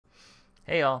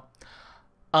Hey y'all.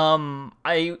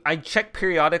 I checked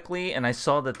periodically and I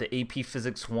saw that the AP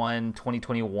Physics 1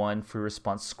 2021 free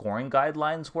response scoring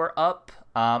guidelines were up.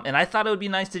 And I thought it would be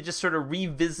nice to just sort of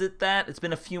revisit that. It's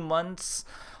been a few months.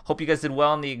 Hope you guys did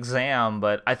well in the exam,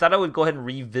 but I thought I would go ahead and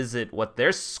revisit what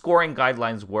their scoring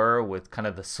guidelines were with kind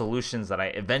of the solutions that I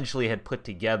eventually had put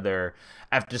together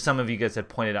after some of you guys had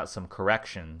pointed out some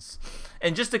corrections.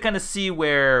 And just to kind of see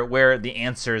where the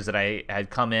answers that I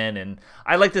had come in, and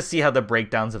I like to see how the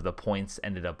breakdowns of the points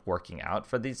ended up working out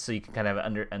for these, so you can kind of have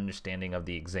an understanding of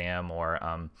the exam or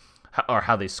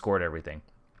how they scored everything.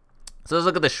 So let's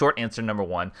look at the short answer number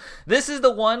one. This is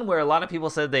the one where a lot of people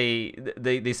said they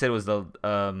said it was the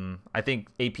I think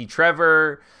AP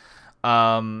Trevor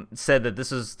said that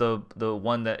this is the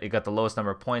one that it got the lowest number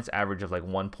of points, average of like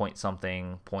 1 point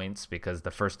something points, because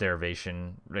the first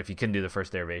derivation, if you couldn't do the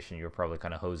first derivation, you were probably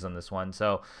kind of hosed on this one.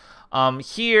 So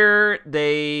here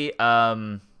they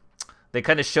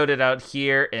kind of showed it out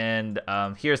here, and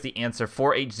here's the answer: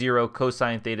 480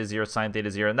 cosine theta 0 sine theta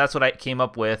 0, and that's what I came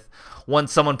up with.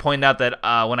 Once someone pointed out that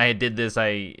when I did this,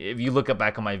 if you look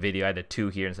back on my video, I had a 2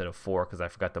 here instead of 4 because I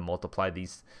forgot to multiply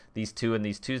these 2 and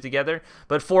these 2's together.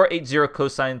 But 480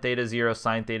 cosine theta 0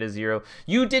 sine theta 0.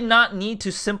 You did not need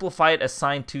to simplify it as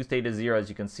sine 2 theta 0, as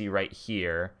you can see right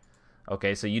here.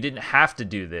 Okay, so you didn't have to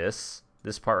do this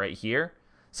part right here.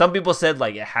 Some people said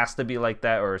like it has to be like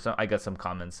that, or I got some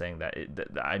comments saying that,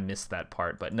 that I missed that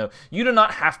part. But no, you do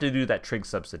not have to do that trig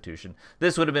substitution.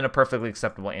 This would have been a perfectly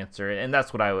acceptable answer, and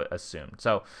that's what I assumed.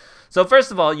 So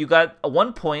first of all, you got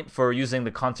 1 point for using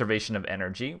the conservation of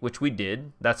energy, which we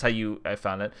did. That's how I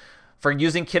found it. For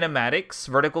using kinematics,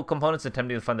 vertical components,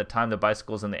 attempting to find the time the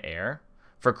bicycle is in the air.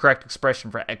 For correct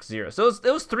expression for x0. So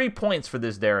it was 3 points for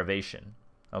this derivation.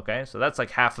 Okay, so that's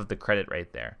like half of the credit right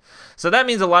there. So that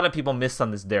means a lot of people missed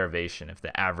on this derivation if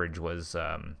the average was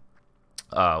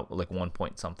like 1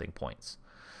 point something points.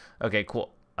 Okay,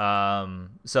 cool.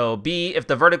 So B, if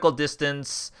the vertical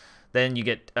distance, then you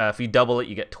get, if you double it,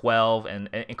 you get 12, and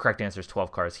correct answer is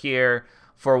 12 cars here.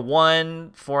 For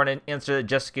an answer that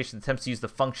justification attempts to use the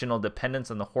functional dependence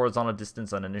on the horizontal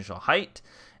distance on initial height.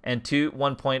 And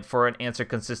 1 point for an answer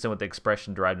consistent with the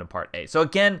expression derived in part A. So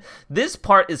again, this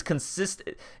part is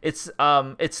consistent. It's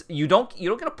you don't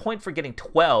get a point for getting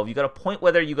 12. You got a point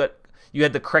whether you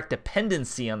had the correct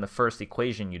dependency on the first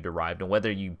equation you derived, and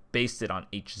whether you based it on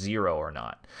H0 or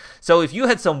not. So if you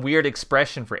had some weird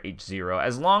expression for H0,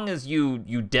 as long as you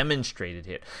demonstrated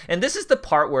it. And this is the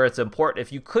part where it's important.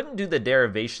 If you couldn't do the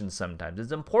derivation sometimes,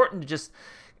 it's important to just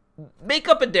make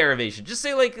up a derivation. Just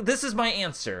say like, this is my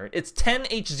answer. It's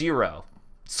 10H0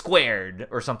 squared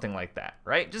or something like that,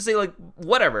 right? Just say like,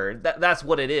 whatever, that's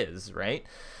what it is, right?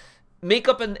 Make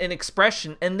up an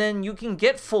expression, and then you can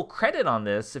get full credit on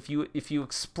this if you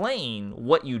explain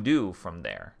what you do from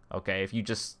there. Okay, if you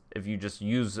just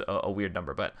use a weird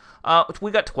number. But we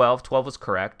got 12. 12 was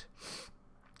correct.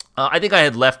 I think I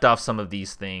had left off some of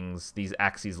these things, these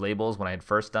axes labels, when I had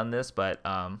first done this, but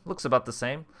looks about the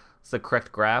same. It's the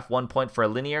correct graph. 1 point for a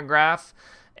linear graph,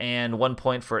 and 1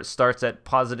 point for it starts at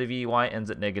positive EY,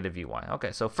 ends at negative EY.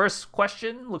 Okay, so first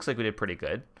question, looks like we did pretty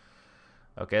good.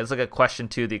 Okay, let's look at question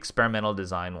 2, the experimental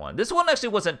design one. This one actually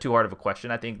wasn't too hard of a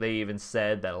question. I think they even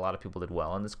said that a lot of people did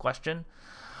well on this question.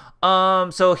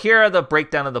 So here are the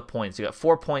breakdown of the points. You got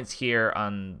 4 points here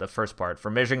on the first part for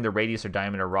measuring the radius or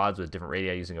diameter rods with different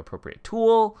radii using appropriate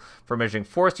tool, for measuring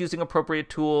force using appropriate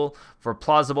tool, for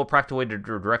plausible practical way to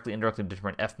directly indirectly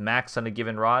determine F max on a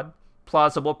given rod.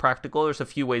 Plausible, practical, there's a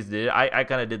few ways to do it. I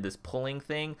kind of did this pulling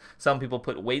thing. Some people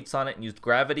put weights on it and used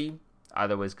gravity.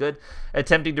 Either way is good.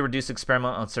 Attempting to reduce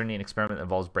experimental uncertainty in experiment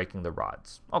involves breaking the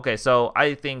rods. Okay, so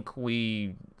I think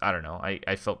I don't know,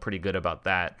 I felt pretty good about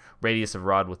that. Radius of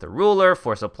rod with a ruler,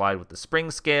 force applied with the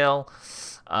spring scale.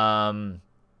 Design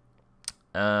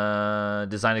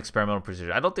experimental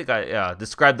procedure. I don't think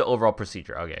describe the overall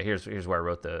procedure. Okay, here's where I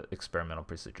wrote the experimental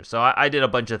procedure. So I did a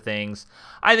bunch of things.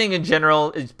 I think in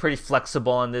general it's pretty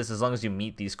flexible on this. As long as you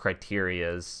meet these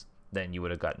criterias, then you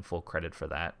would have gotten full credit for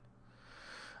that.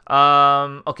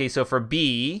 Okay, so for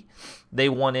B, they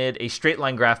wanted a straight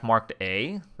line graph marked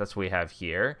A. That's what we have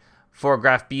here. For a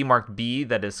graph B marked B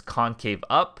that is concave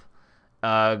up.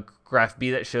 Graph B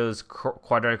that shows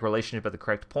quadratic relationship at the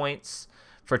correct points.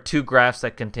 For 2 graphs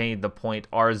that contain the point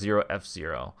R0,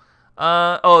 F0.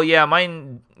 Oh yeah,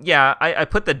 mine, yeah, I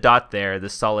put the dot there, the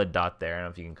solid dot there. I don't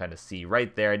know if you can kind of see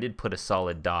right there. I did put a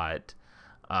solid dot.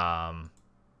 Let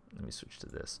me switch to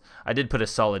this. I did put a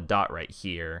solid dot right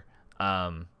here.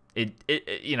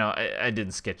 You know, I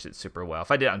didn't sketch it super well. If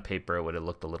I did it on paper, it would have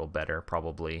looked a little better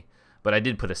probably. But I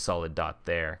did put a solid dot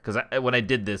there because when I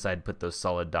did this, I'd put those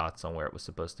solid dots on where it was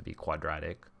supposed to be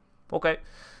quadratic. Okay,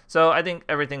 so I think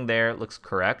everything there looks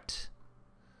correct.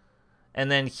 And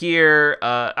then here,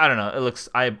 I don't know, it looks,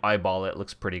 I eyeball it,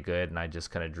 looks pretty good, and I just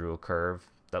kind of drew a curve.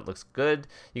 That looks good.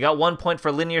 You got 1 point for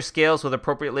linear scales with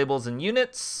appropriate labels and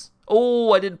units.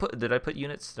 Oh, did I put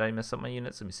units? Did I mess up my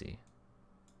units? Let me see.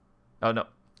 Oh, no.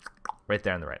 Right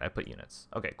there on the right, I put units.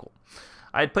 Okay, cool.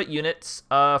 I'd put units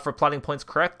for plotting points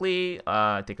correctly.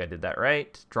 I think I did that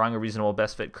right. Drawing a reasonable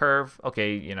best fit curve.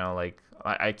 Okay, you know, like,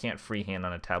 I can't freehand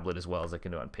on a tablet as well as I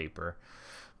can do on paper,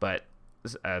 but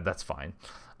that's fine.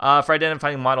 For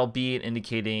identifying model B and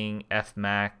indicating F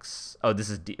max. Oh, this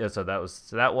is D. So that was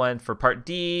that one. For part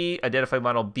D, identify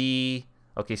model B.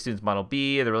 Okay, students model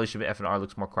B. The relationship F and R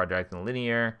looks more quadratic than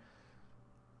linear.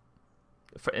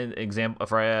 For example,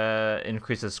 for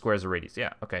increases squares or radius.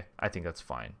 Yeah, okay. I think that's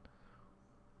fine.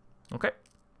 Okay.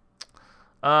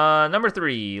 Number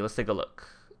 3. Let's take a look.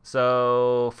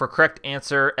 So for correct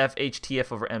answer,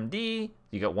 FHTF over MD,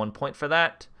 you got 1 point for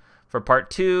that. For part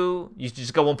 2, you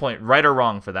just got 1 point, right or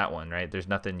wrong for that one, right? There's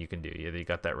nothing you can do. Either you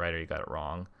got that right or you got it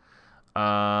wrong.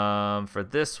 For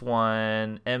this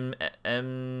one,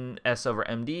 MS over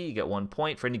MD, you get 1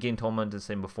 point. For indicating total momentum, the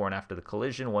same before and after the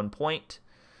collision, 1 point.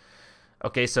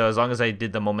 Okay, so as long as I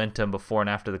did the momentum before and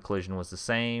after the collision was the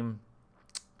same,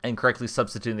 and correctly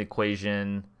substituting the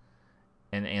equation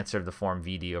and answer of the form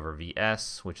VD over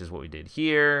VS, which is what we did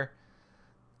here.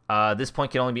 This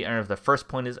point can only be earned if the first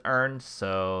point is earned,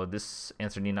 so this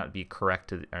answer need not be correct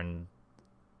to earn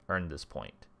this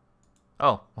point.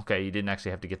 Oh, okay, you didn't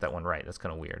actually have to get that one right. That's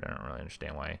kind of weird. I don't really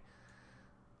understand why.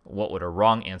 What would a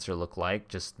wrong answer look like?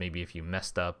 Just maybe if you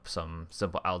messed up some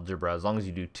simple algebra. As long as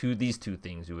you do these two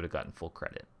things, you would have gotten full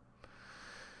credit.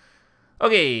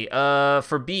 Okay,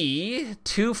 for B,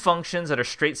 2 functions that are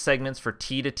straight segments for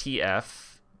T to TF.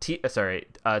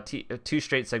 Two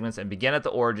straight segments and begin at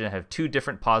the origin and have 2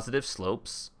 different positive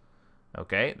slopes.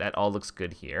 Okay, that all looks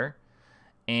good here.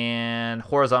 And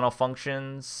horizontal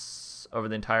functions over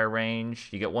the entire range.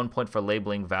 You get 1 point for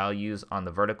labeling values on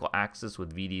the vertical axis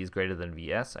with VD is greater than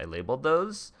VS. I labeled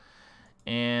those.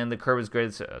 And the curve is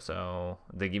greater, so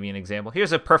they give me an example.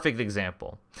 Here's a perfect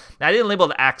example. Now, I didn't label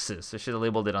the axis. I should have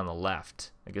labeled it on the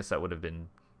left. I guess that would have been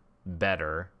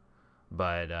better,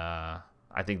 but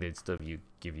I think they'd still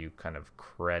give you kind of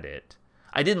credit.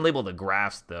 I didn't label the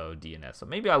graphs, though, DNS, so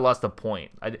maybe I lost a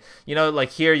point. You know, like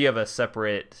here you have a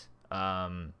separate...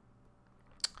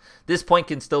 this point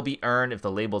can still be earned if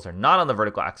the labels are not on the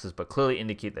vertical axis, but clearly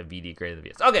indicate that VD greater than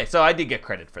VS. Okay, so I did get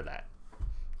credit for that.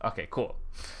 Okay, cool.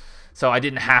 So I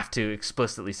didn't have to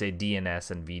explicitly say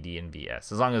DNS and VD and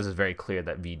VS, as long as it's very clear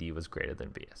that VD was greater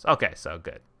than VS. Okay, so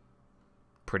good.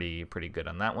 Pretty good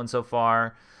on that one so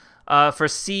far. For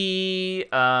C,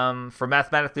 for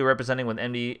mathematically representing when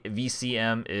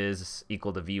VCM is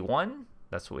equal to V1,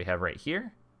 that's what we have right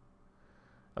here.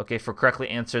 Okay, for correctly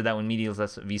answer that when median is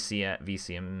less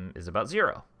VCM is about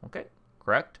 0. Okay,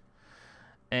 correct.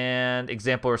 And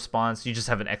example response, you just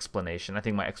have an explanation. I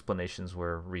think my explanations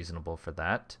were reasonable for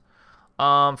that.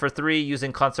 For 3,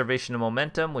 using conservation of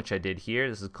momentum, which I did here.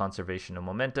 This is conservation of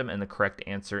momentum, and the correct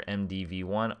answer,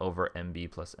 MdV1 over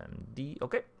MB plus MD.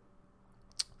 Okay.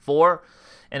 4,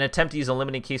 an attempt to use a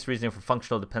limiting case reasoning for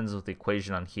functional dependence with the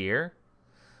equation on here.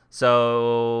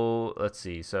 So, let's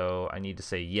see. So, I need to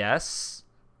say yes.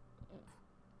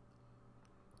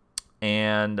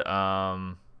 And,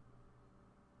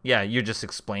 yeah, you're just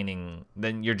explaining.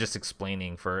 Then you're just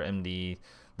explaining for MD.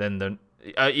 Then the...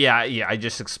 yeah, I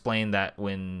just explained that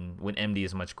when MD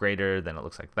is much greater, then it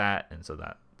looks like that, and so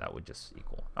that would just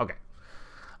equal. Okay.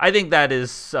 I think that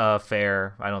is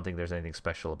fair. I don't think there's anything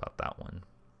special about that one.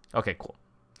 Okay, cool.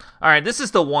 All right, this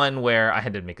is the one where I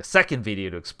had to make a second video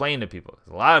to explain to people.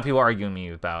 A lot of people arguing me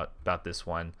about this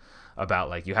one, about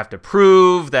like you have to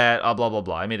prove that blah blah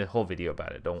blah. I made a whole video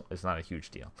about it. It's not a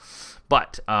huge deal,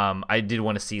 but I did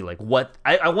want to see like what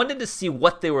I wanted to see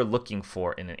what they were looking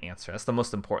for in an answer. That's the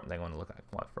most important thing I want to look at.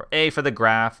 For A, for the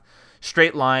graph,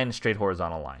 straight line, straight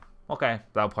horizontal line. Okay,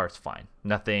 that part's fine.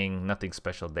 Nothing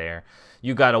special there.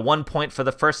 You got a 1 point for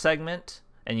the first segment,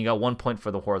 and you got 1 point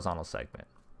for the horizontal segment.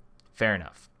 Fair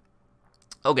enough.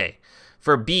 Okay,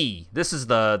 for B, this is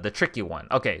the tricky one.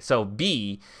 Okay, so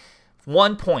B,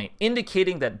 1 point,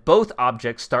 indicating that both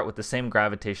objects start with the same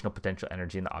gravitational potential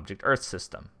energy in the object Earth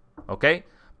system. Okay,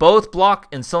 both block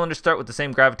and cylinder start with the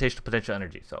same gravitational potential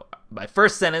energy. So my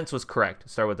first sentence was correct.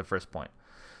 Start with the first point.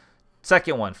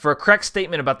 Second one, for a correct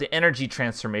statement about the energy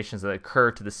transformations that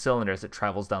occur to the cylinder as it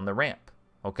travels down the ramp.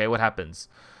 Okay, what happens?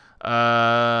 So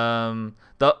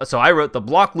I wrote the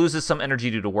block loses some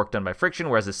energy due to work done by friction,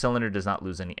 whereas the cylinder does not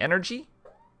lose any energy.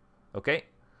 Okay.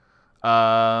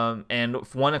 And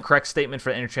one, a correct statement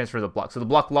for the energy transfer of the block. So the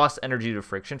block lost energy to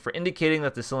friction, for indicating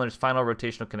that the cylinder's final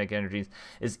rotational kinetic energy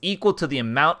is equal to the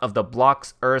amount of the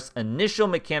block's Earth's initial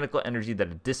mechanical energy that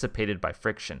is dissipated by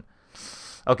friction.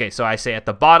 Okay, so I say at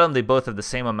the bottom, they both have the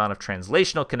same amount of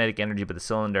translational kinetic energy, but the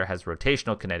cylinder has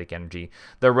rotational kinetic energy.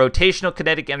 The rotational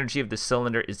kinetic energy of the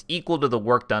cylinder is equal to the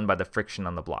work done by the friction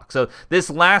on the block. So this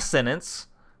last sentence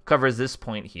covers this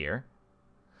point here.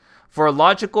 For a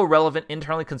logical, relevant,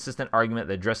 internally consistent argument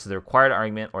that addresses the required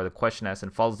argument or the question asked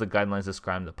and follows the guidelines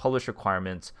described in the published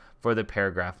requirements for the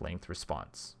paragraph length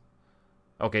response.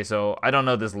 Okay, so I don't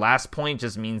know, this last point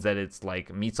just means that it's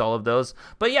like meets all of those.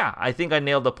 But yeah, I think I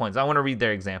nailed the points. I want to read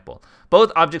their example.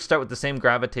 Both objects start with the same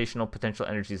gravitational potential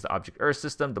energy as the object Earth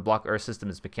system. The block Earth system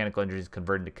is mechanical energy is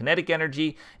converted into kinetic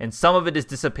energy, and some of it is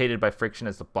dissipated by friction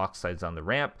as the block slides on the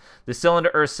ramp. The cylinder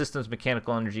Earth system's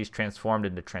mechanical energy is transformed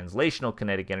into translational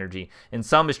kinetic energy, and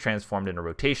some is transformed into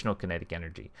rotational kinetic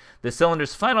energy. The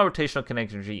cylinder's final rotational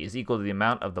kinetic energy is equal to the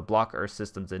amount of the block Earth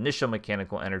system's initial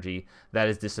mechanical energy that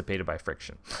is dissipated by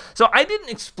friction. So I didn't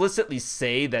explicitly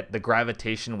say that the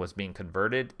gravitation was being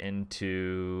converted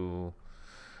into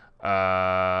so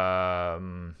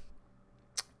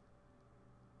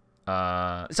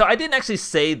I didn't actually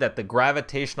say that the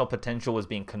gravitational potential was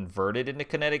being converted into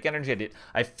kinetic energy.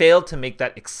 I failed to make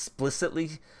that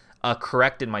explicitly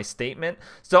correct in my statement,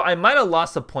 so I might have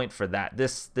lost a point for that.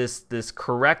 This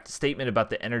correct statement about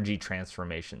the energy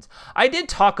transformations. I did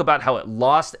talk about how it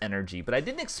lost energy, but I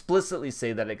didn't explicitly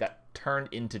say that it got turned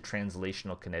into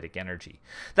translational kinetic energy.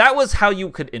 That was how you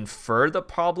could infer the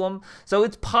problem. So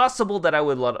it's possible that I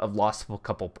would have lost a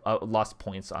couple lost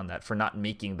points on that for not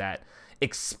making that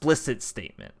explicit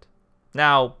statement.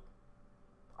 Now,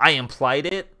 I implied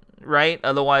it, right?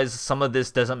 Otherwise, some of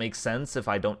this doesn't make sense if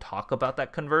I don't talk about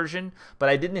that conversion, but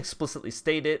I didn't explicitly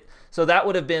state it. So that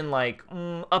would have been like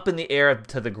up in the air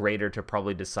to the grader to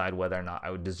probably decide whether or not I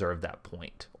would deserve that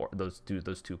point or those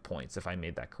two points if I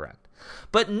made that correct.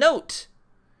 But note,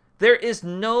 there is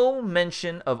no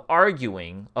mention of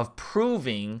arguing, of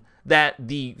proving that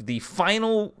the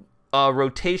final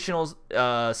rotational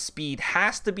speed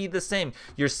has to be the same.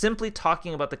 You're simply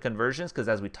talking about the conversions because,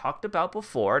 as we talked about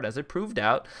before, and as I proved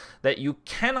out, that you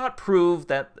cannot prove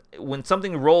that when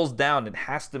something rolls down, it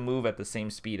has to move at the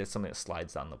same speed as something that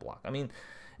slides down the block. I mean,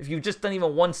 if you've just done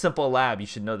even one simple lab, you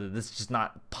should know that this is just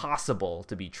not possible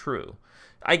to be true.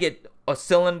 I get a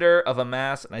cylinder of a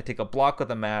mass, and I take a block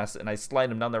with a mass, and I slide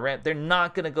them down the ramp. They're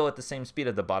not going to go at the same speed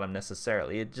at the bottom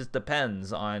necessarily. It just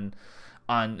depends on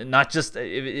not just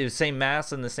the same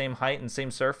mass and the same height and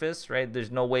same surface, right?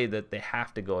 There's no way that they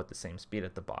have to go at the same speed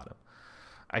at the bottom.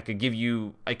 I could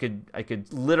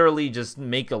literally just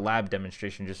make a lab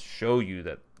demonstration, just show you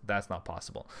that that's not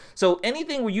possible. So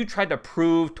anything where you tried to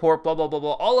prove torque, blah, blah, blah,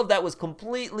 blah, all of that was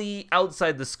completely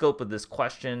outside the scope of this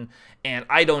question. And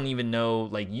I don't even know,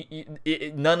 like,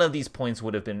 none of these points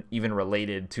would have been even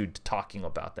related to talking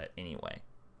about that anyway.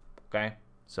 Okay?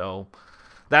 So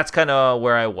that's kind of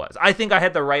where I was. I think I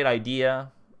had the right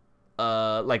idea.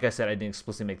 Like I said, I didn't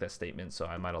explicitly make that statement, so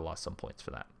I might have lost some points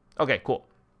for that. Okay, cool.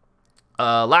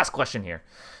 Last question here.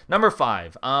 Number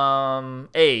 5.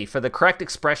 A, for the correct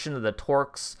expression of the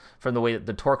torques from the way that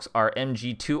the torques are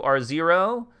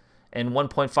mg2r0 and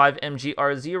 1.5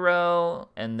 mgr0,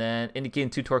 and then indicating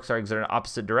two torques are exerted in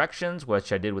opposite directions,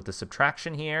 which I did with the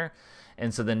subtraction here.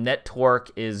 And so the net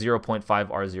torque is 0.5 r0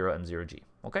 m0g.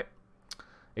 Okay.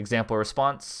 Example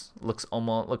response looks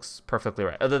perfectly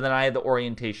right. Other than I had the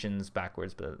orientations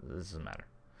backwards, but this doesn't matter.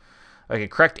 Okay,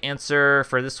 correct answer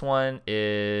for this one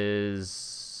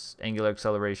is angular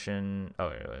acceleration.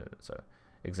 Oh, sorry.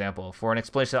 Example, for an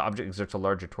explanation, the object exerts a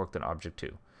larger torque than object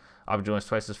 2. Object 1 is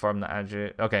twice as far from the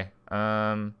object. Okay.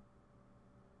 I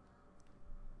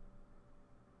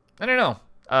don't know.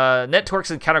 Net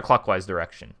torque's in counterclockwise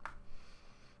direction.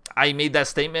 I made that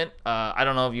statement. I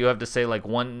don't know if you have to say like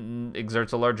one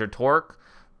exerts a larger torque.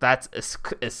 That's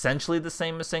essentially the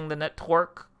same as saying the net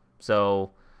torque.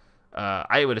 So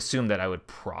I would assume that I would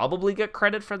probably get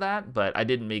credit for that, but I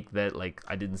didn't make that, like,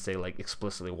 I didn't say like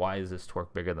explicitly why is this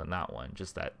torque bigger than that one,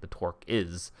 just that the torque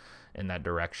is in that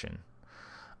direction.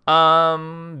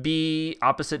 B,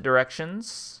 opposite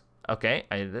directions. Okay,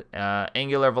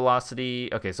 angular velocity.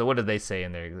 Okay, so what did they say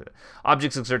in there?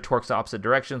 Objects exert torques in opposite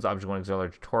directions. Object 1 exerts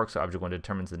larger torque, so object 1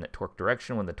 determines the net torque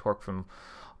direction. When the torque from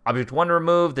object 1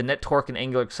 removed, the net torque and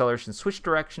angular acceleration switch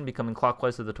direction, becoming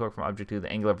clockwise to the torque from object 2.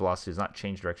 The angular velocity does not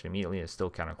change direction immediately. It's still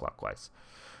counterclockwise.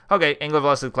 Okay, angular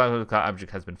velocity of the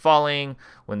object has been falling.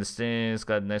 When the stance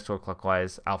got next door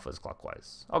clockwise, alpha is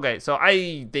clockwise. Okay, so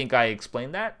I think I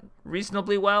explained that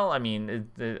reasonably well. I mean,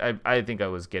 I think I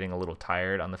was getting a little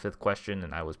tired on the 5th question,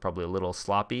 and I was probably a little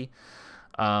sloppy.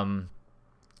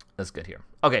 That's good here.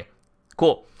 Okay,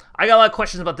 cool. I got a lot of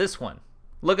questions about this one.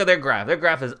 Look at their graph. Their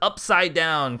graph is upside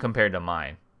down compared to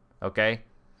mine. Okay,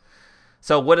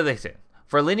 so what do they say?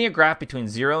 For a linear graph between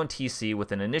 0 and TC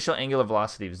with an initial angular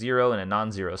velocity of 0 and a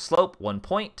non-zero slope, 1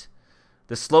 point,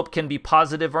 the slope can be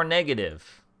positive or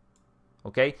negative.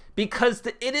 Okay? Because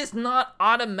it is not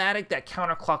automatic that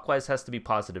counterclockwise has to be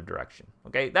positive direction.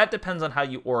 Okay? That depends on how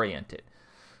you orient it.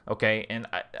 Okay? And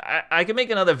I can make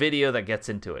another video that gets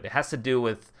into it. It has to do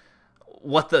with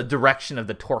what the direction of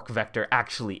the torque vector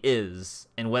actually is,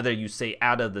 and whether you say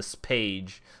out of this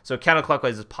page. So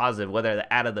counterclockwise is positive, whether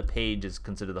the out of the page is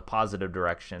considered the positive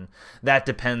direction. That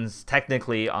depends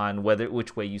technically on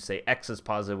which way you say X is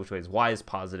positive, which way is Y is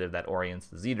positive, that orients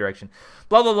the Z direction.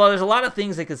 Blah, blah, blah. There's a lot of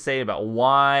things they could say about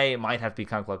why it might have to be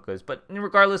counterclockwise, but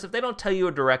regardless, if they don't tell you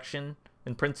a direction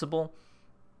in principle,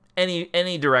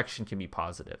 any direction can be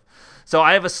positive. So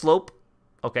I have a slope,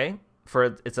 okay,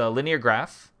 it's a linear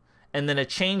graph, and then a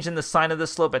change in the sign of the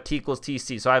slope at t equals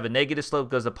tc. So I have a negative slope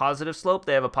goes to positive slope.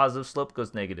 They have a positive slope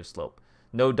goes negative slope.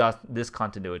 No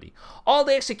discontinuity. All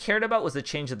they actually cared about was the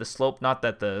change of the slope, not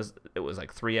that it was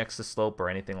like 3x the slope or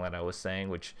anything like I was saying,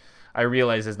 which I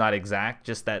realize is not exact,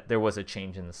 just that there was a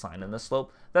change in the sign and the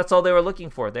slope. That's all they were looking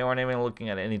for. They weren't even looking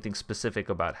at anything specific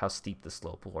about how steep the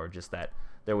slope or just that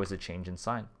there was a change in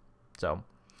sign. So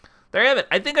there you have it.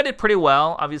 I think I did pretty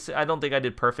well. Obviously, I don't think I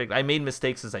did perfect. I made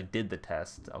mistakes as I did the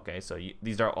test. Okay, so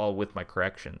these are all with my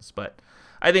corrections. But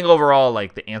I think overall,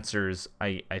 like, the answers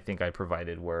I think I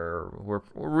provided were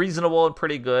reasonable and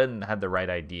pretty good and had the right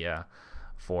idea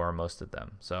for most of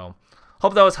them. So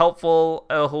hope that was helpful.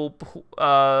 I hope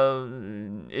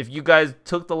if you guys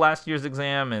took the last year's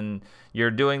exam and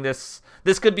you're doing this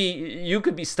could be, you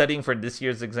could be studying for this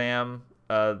year's exam,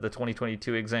 the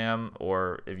 2022 exam,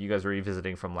 or if you guys were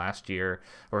revisiting from last year,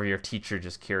 or your teacher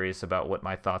just curious about what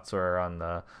my thoughts were on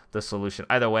the solution.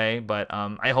 Either way, but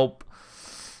I hope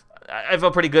I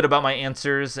felt pretty good about my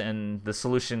answers, and the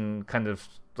solution kind of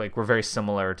like were very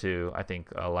similar to, I think,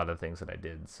 a lot of things that I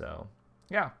did. So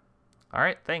yeah. All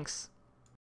right, thanks.